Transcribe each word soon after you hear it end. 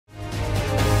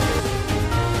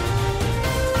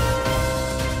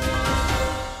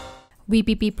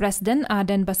VPP President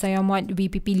Aden Basayomot,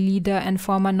 VPP leader and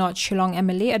former North Shillong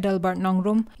MLA Adelbert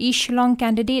Nongkrem, East Shillong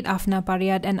candidate Afna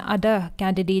Pariat and other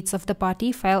candidates of the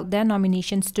party filed their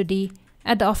nominations today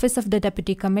at the office of the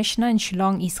Deputy Commissioner in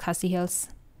Shillong East Khasi Hills.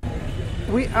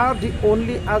 We are the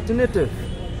only alternative,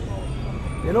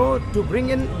 to bring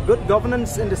in good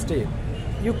governance in the state.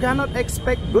 You cannot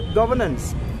expect good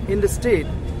governance in the state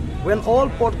when all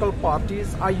political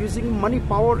parties are using money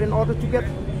power in order to get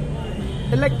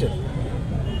elected.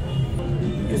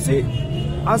 You see,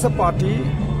 as a party,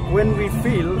 when we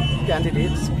field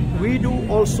candidates, we do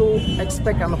also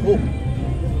expect and hope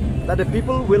that the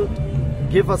people will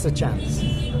give us a chance.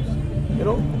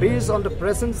 Based on the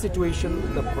present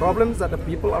situation, the problems that the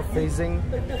people are facing,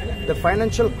 the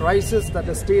financial crisis that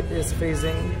the state is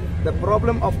facing, the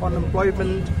problem of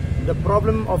unemployment, the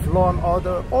problem of law and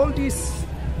order, all these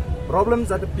problems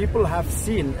that the people have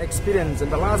seen, experienced in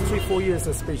the last 3-4 years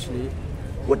especially,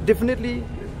 would definitely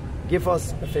give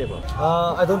us a favor.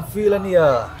 I don't feel any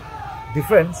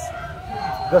difference.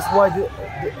 That's why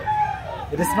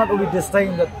it is not only this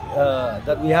time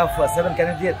that we have 7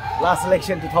 candidates. Last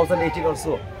election, 2018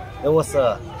 also, there was,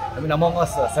 among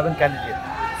us, 7 candidates.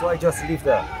 So I just leave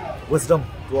the wisdom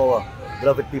to our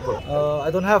beloved people.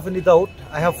 I don't have any doubt.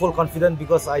 I have full confidence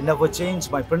because I never change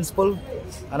my principle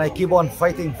and I keep on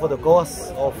fighting for the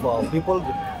cause of our people,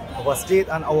 of our state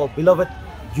and our beloved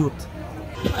youth.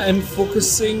 I'm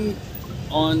focusing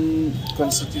on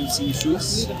constituency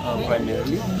issues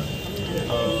primarily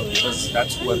because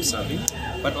that's who I'm serving.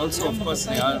 But also, of course,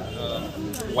 there are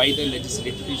wider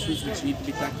legislative issues which need to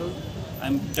be tackled.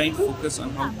 I'm trying to focus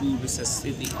on how to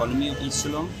resuscitate the economy of East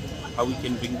Shillong, how we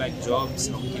can bring back jobs,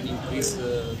 how we can increase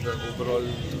the overall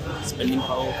spending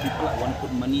power of people. I want to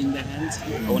put money in their hands.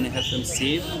 I want to help them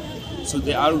save. So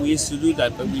there are ways to do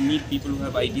that, but we need people who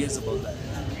have ideas about that.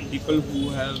 People who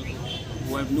have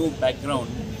no background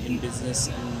in business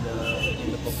and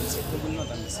in the corporate sector will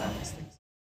not understand this thing.